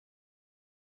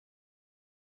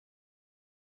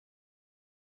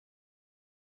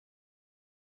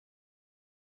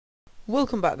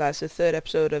Welcome back, guys, to the third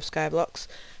episode of SKYBLOCKS.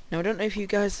 Now, I don't know if you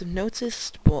guys have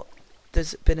noticed, but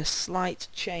there's been a slight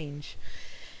change.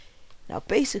 Now,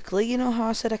 basically, you know how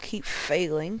I said I keep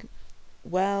failing?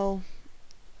 Well,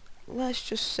 let's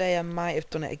just say I might have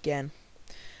done it again.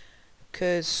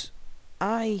 Because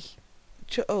I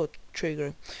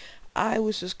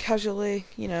was just casually,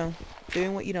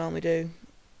 doing what you normally do.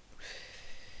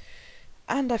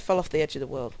 And I fell off the edge of the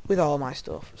world with all my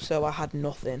stuff. So I had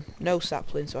nothing. No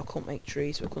sapling, so I couldn't make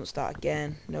trees, so I couldn't start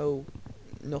again.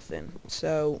 Nothing.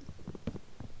 So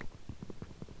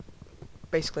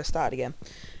basically I started again.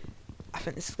 I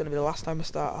think this is going to be the last time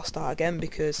I'll start again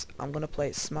because I'm going to play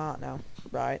it smart now,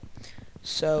 right?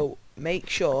 So make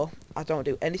sure I don't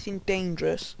do anything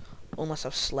dangerous unless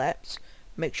I've slept.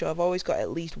 Make sure I've always got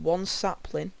at least one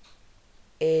sapling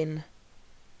in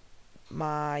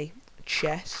my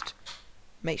chest.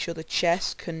 Make sure the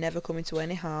chest can never come into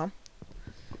any harm.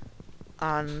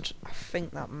 And I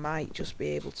think that might just be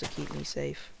able to keep me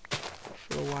safe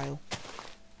for a while.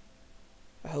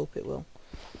 I hope it will.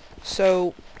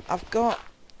 So I've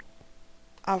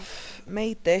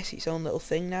made this its own little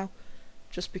thing now,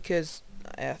 just because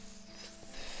I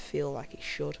feel like it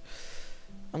should.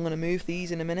 I'm gonna move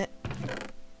these in a minute.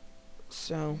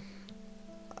 So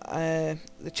the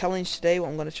challenge today, what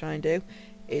I'm gonna try and do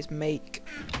is make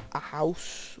a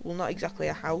house. Well, not exactly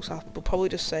a house. I'll probably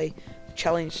just say the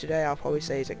challenge today. I'll probably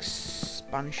say is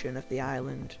expansion of the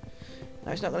island.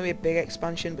 Now it's not going to be a big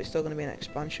expansion, but it's still going to be an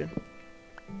expansion.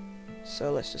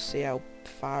 So let's just see how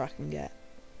far I can get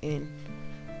in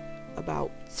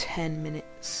about 10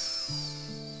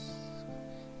 minutes.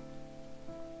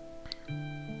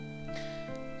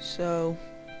 So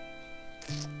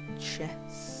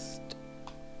chest.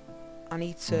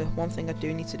 One thing I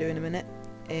do need to do in a minute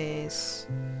is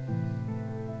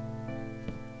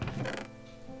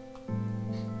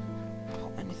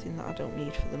anything that I don't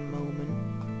need for the moment.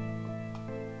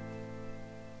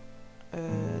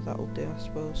 That'll do, I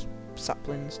suppose.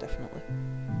 Saplings, definitely.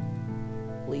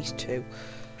 At least 2.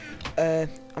 I'm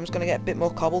just gonna get a bit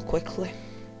more cobble quickly,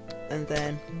 and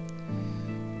then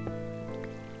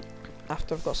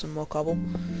after I've got some more cobble.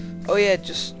 Oh yeah,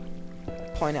 just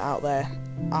point it out there.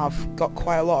 I've got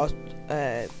quite a lot of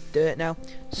dirt now,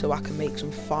 so I can make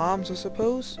some farms, I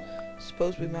suppose.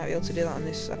 We might be able to do that in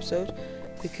this episode,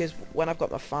 because when I've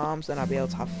got my farms, then I'll be able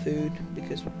to have food,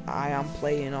 because I am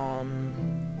playing on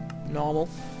normal,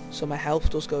 so my health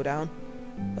does go down.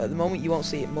 At the moment you won't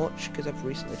see it much, because I've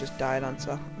recently just died, and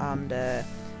I'm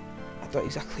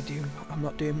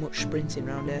not doing much sprinting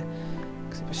around here,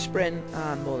 because if I sprint,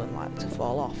 I'm more than likely to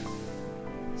fall off.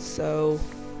 So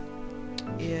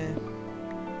yeah,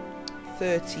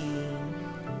 13,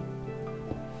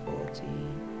 14,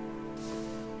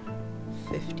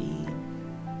 15,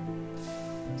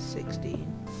 16.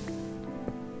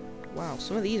 Wow,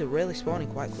 some of these are really spawning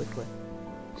quite quickly.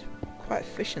 It's quite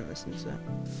efficient, this, isn't it?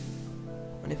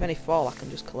 And if any fall, I can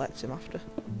just collect them after.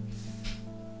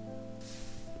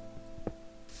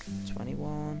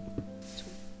 21,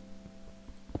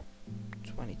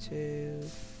 22,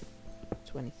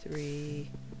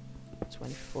 23,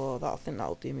 24. I think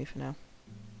that'll do me for now.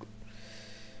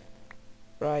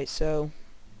 Right, so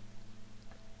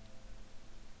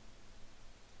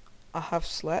I have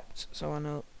slept, so I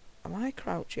know. Am I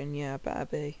crouching? Yeah, I better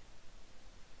be.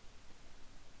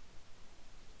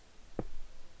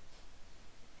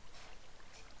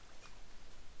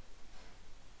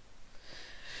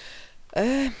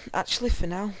 Actually, for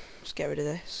now, just get rid of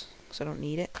this, because I don't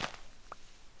need it.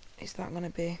 Is that going to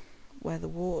be where the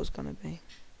water's going to be?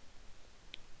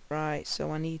 Right,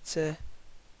 so I need to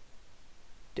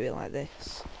do it like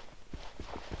this.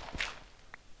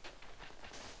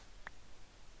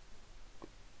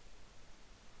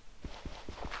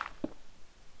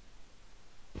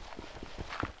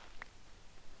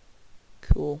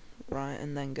 Cool. Right,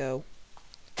 and then go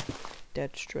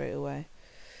dead straight away.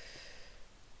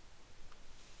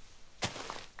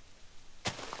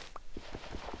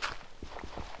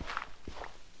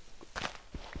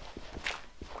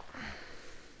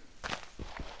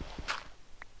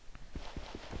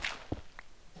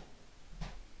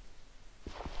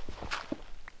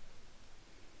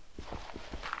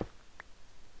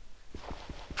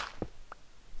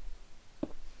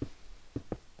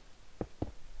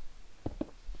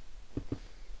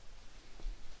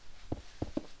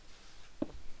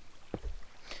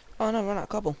 Oh no, run out of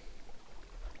cobble.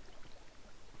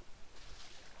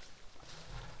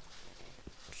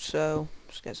 So,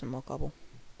 just get some more cobble.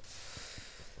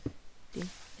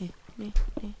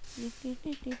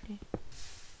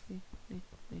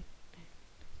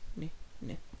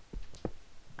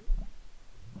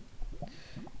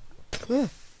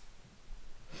 What's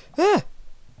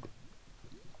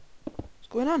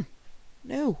going on?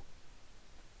 No.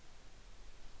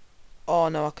 Oh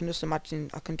no, I can just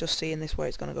imagine, I can just see in this way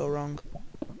it's gonna go wrong.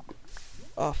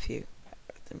 Oh phew.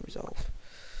 Everything resolved.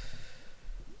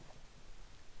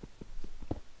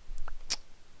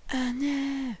 Oh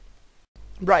no.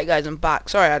 Right guys, I'm back.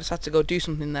 Sorry, I just had to go do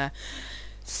something there.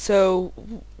 So,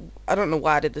 I don't know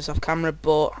why I did this off camera,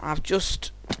 but I've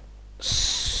just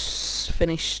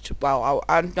finished, well,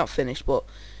 I'm not finished, but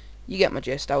you get my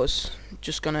gist. I was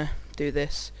just gonna do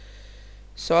this.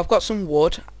 So I've got some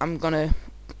wood. I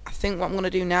think what I'm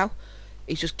gonna do now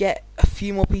is just get a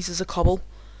few more pieces of cobble.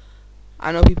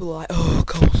 I know people are like, oh,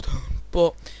 cobblestone,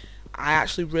 but I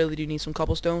actually really do need some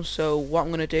cobblestone. So what I'm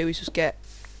gonna do is just get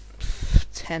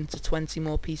 10 to 20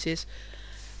 more pieces,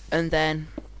 and then,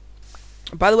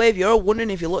 by the way, if you're wondering,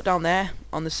 if you look down there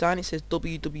on the sign, it says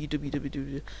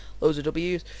www, loads of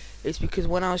W's. It's because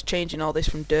when I was changing all this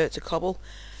from dirt to cobble,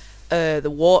 the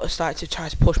water started to try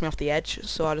to push me off the edge,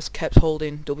 so I just kept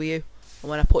holding W. And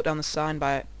when I put down the sign,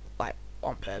 by like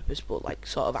on purpose, but like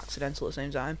sort of accidental at the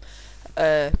same time,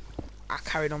 I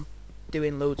carried on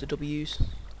doing loads of W's,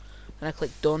 and I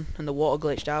clicked done, and the water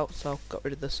glitched out, so I got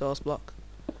rid of the source block,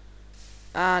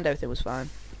 and everything was fine.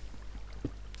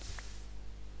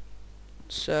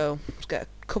 So let's get a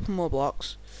couple more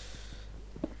blocks,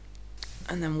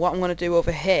 and then what I'm going to do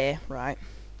over here, right,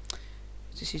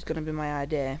 this is going to be my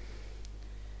idea,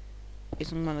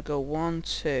 is I'm going to go 1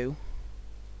 2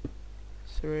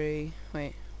 3,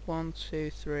 wait, 1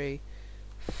 2 3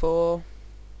 4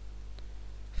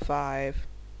 5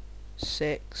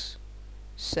 6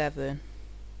 7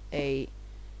 8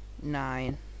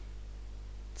 9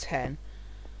 10,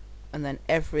 and then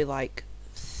every like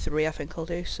 3 I think I'll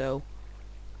do. So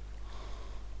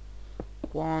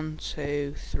 1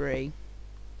 2 3,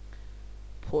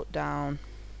 put down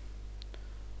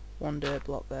 1 dirt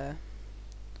block there,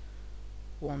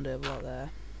 1 dirt block there,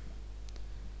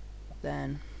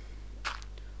 then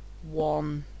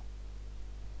 1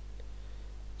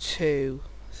 2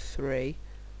 3,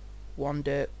 1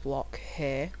 dirt block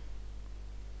here,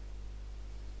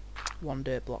 1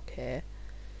 dirt block here,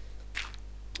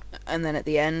 and then at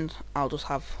the end I'll just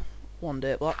have 1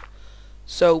 dirt block.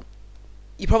 So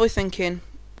you're probably thinking,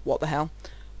 what the hell?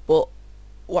 But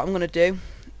what I'm going to do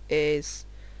is,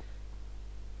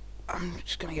 I'm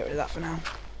just going to get rid of that for now,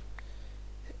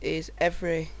 is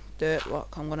every dirt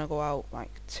block I'm going to go out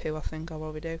like 2, I think I'll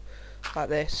probably do, like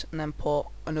this, and then put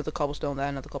another cobblestone there,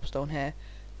 another cobblestone here,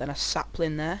 then a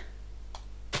sapling there,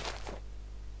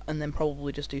 and then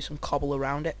probably just do some cobble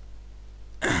around it.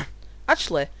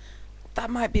 Actually, that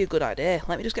might be a good idea.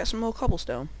 Let me just get some more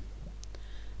cobblestone.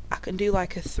 I can do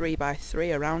like a 3 by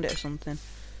 3 around it or something.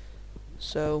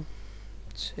 So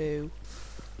 2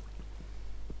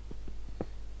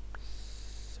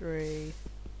 3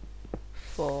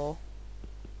 4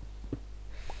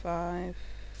 5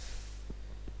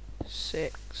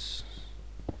 6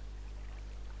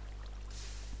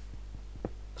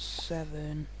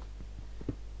 7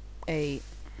 8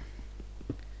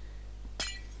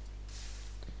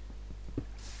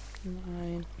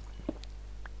 9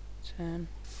 10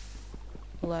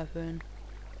 11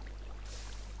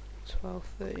 12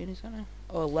 13, is that now?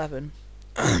 Oh, 11.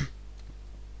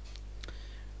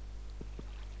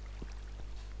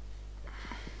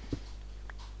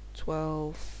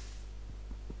 12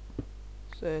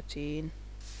 13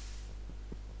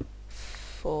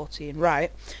 14.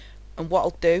 Right, and what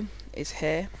I'll do is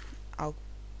here I'll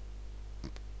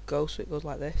go so it goes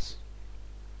like this.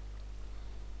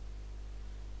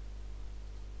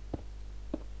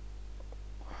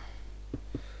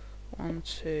 One,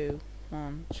 two,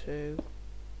 1 2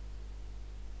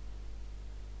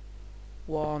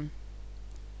 1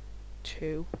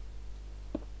 2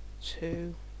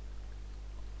 2.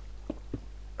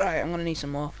 Right, I'm gonna need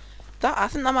some more. I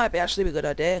think that might be actually a good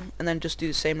idea, and then just do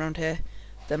the same around here,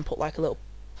 then put like a little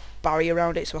barrier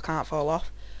around it so I can't fall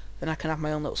off. Then I can have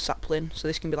my own little sapling, so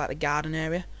this can be like the garden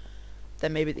area.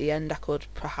 Then maybe at the end I could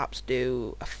perhaps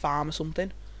do a farm or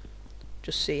something,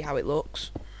 just see how it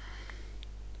looks.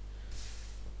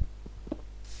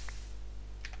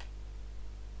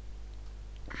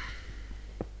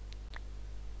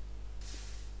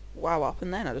 Wow, what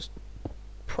happened then? I just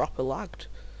proper lagged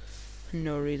for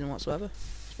no reason whatsoever.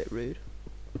 It's a bit rude.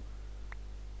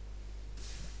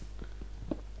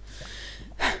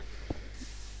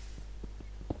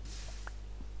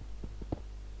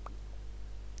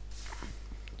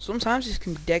 Sometimes this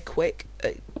can be dead quick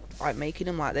at like making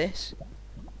them like this,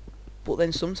 but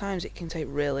then sometimes it can take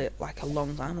really like a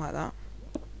long time like that.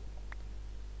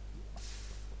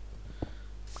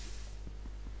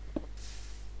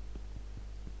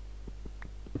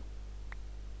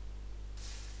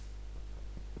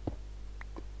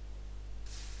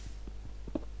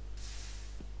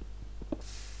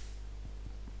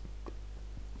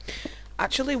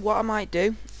 Actually, what I might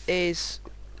do is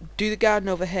do the garden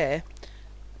over here,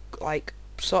 like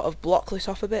sort of block this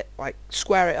off a bit, like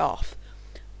square it off,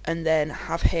 and then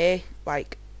have here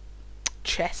like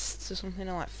chests or something,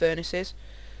 or like furnaces,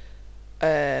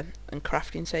 and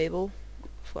crafting table. I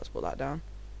forgot to put that down.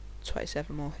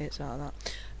 27 more hits out of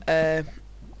that.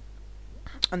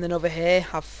 And then over here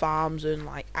have farms and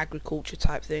like agriculture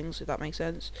type things, if that makes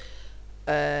sense.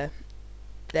 Then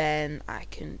I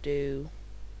can do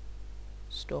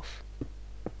stuff.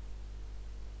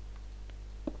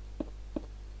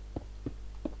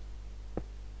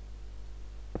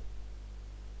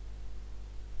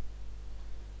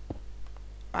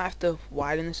 I have to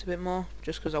widen this a bit more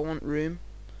just because I want room.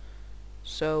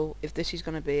 So if this is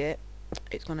gonna be it,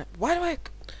 it's gonna. Why do I?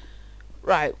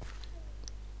 Right.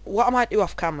 What I might do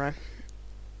off camera,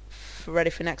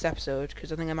 ready for next episode,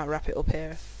 because I think I might wrap it up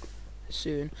here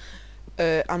soon.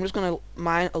 I'm just gonna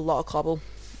mine a lot of cobble,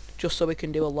 just so we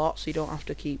can do a lot, so you don't have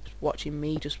to keep watching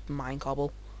me just mine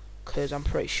cobble, because I'm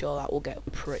pretty sure that will get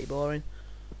pretty boring.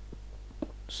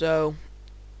 So,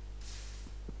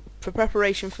 for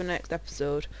preparation for next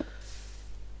episode,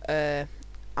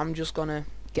 I'm just gonna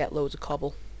get loads of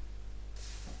cobble.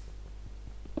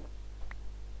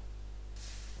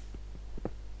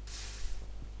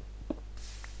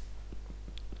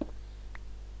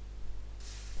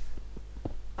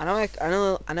 I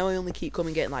know I only keep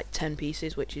coming getting like 10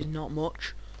 pieces, which is not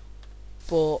much,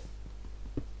 but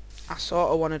I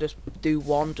sort of want to just do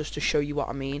one just to show you what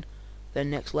I mean. Then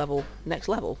next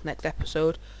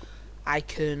episode, I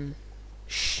can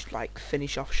like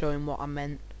finish off showing what I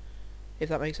meant, if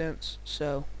that makes sense.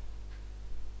 So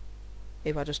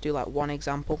if I just do like one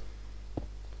example,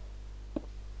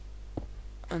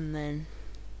 and then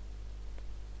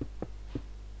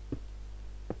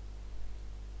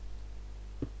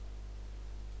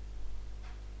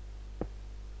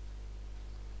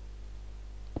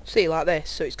see, like this,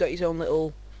 so it's got its own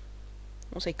little,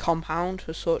 I won't say compound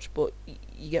as such, but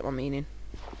you get my meaning.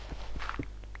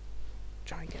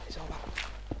 Try and get this all out.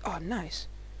 Oh, nice.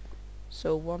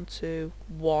 So 1, 2,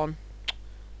 1.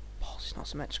 Oh, it's not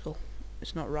symmetrical.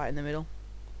 It's not right in the middle.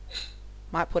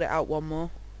 Might put it out one more,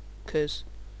 because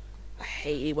I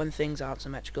hate it when things aren't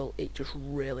symmetrical. It just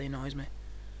really annoys me.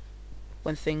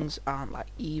 When things aren't like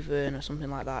even or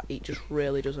something like that, it just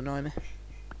really does annoy me.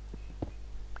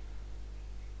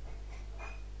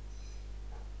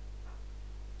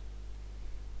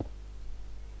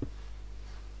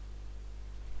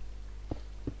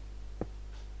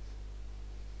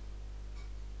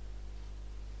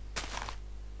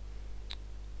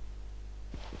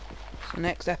 So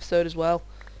next episode as well,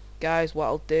 guys, what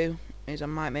I'll do is I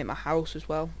might make my house as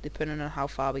well, depending on how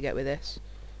far we get with this.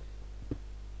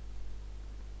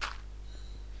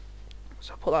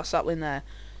 So I'll put that sapling there.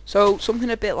 So something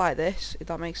a bit like this, if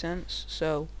that makes sense.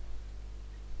 So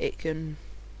it can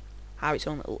have its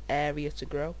own little area to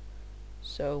grow.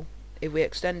 So if we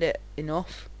extend it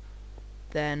enough,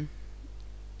 then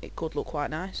it could look quite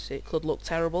nice. It could look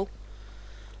terrible,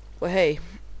 but hey,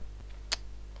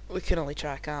 we can only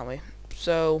try, can't we?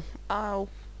 So I'll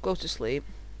go to sleep.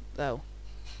 Though,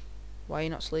 why are you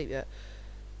not asleep yet?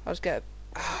 I'll just get.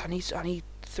 I need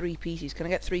 3 pieces. Can I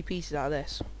get 3 pieces out of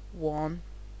this? 1.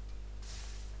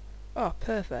 Oh,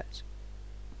 perfect.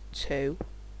 2.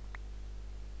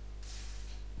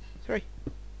 3.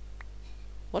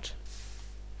 What?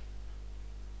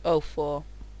 Oh, 4.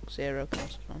 0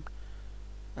 cost 1.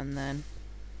 And then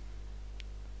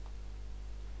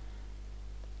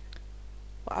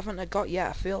what haven't I got yet?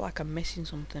 I feel like I'm missing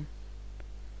something.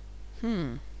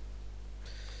 I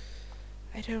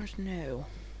don't know.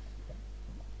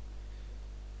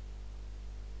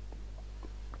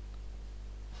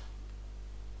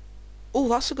 Oh,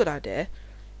 that's a good idea.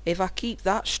 If I keep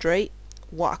that straight,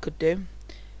 what I could do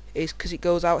is, because it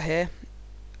goes out here,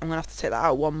 I'm going to have to take that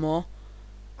out one more.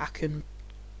 I can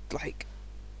like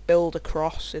build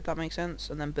across, if that makes sense,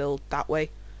 and then build that way,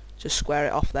 just square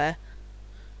it off there,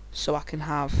 so I can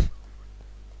have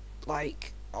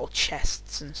like all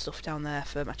chests and stuff down there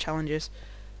for my challenges.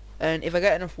 And if I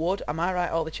get enough wood, I might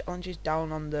write all the challenges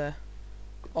down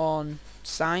on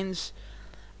signs,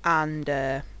 and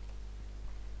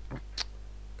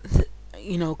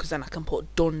you know, because then I can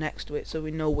put done next to it, so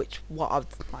we know which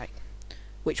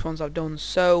ones I've done.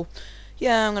 So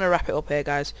yeah, I'm gonna wrap it up here,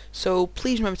 guys. So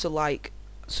please remember to like,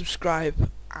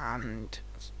 subscribe, and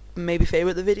maybe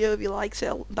favourite the video if you liked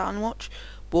it that much.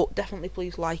 But definitely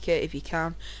please like it if you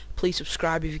can. Please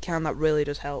subscribe if you can. That really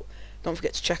does help. Don't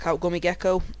forget to check out Gummy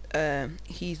Gecko.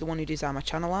 He's the one who designed my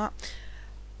channel art.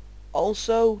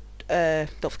 Also,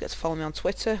 don't forget to follow me on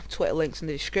Twitter. Twitter links in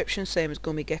the description, same as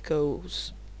Gummy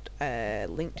Gecko's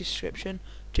link description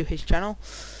to his channel.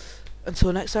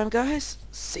 Until next time guys,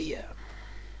 see ya.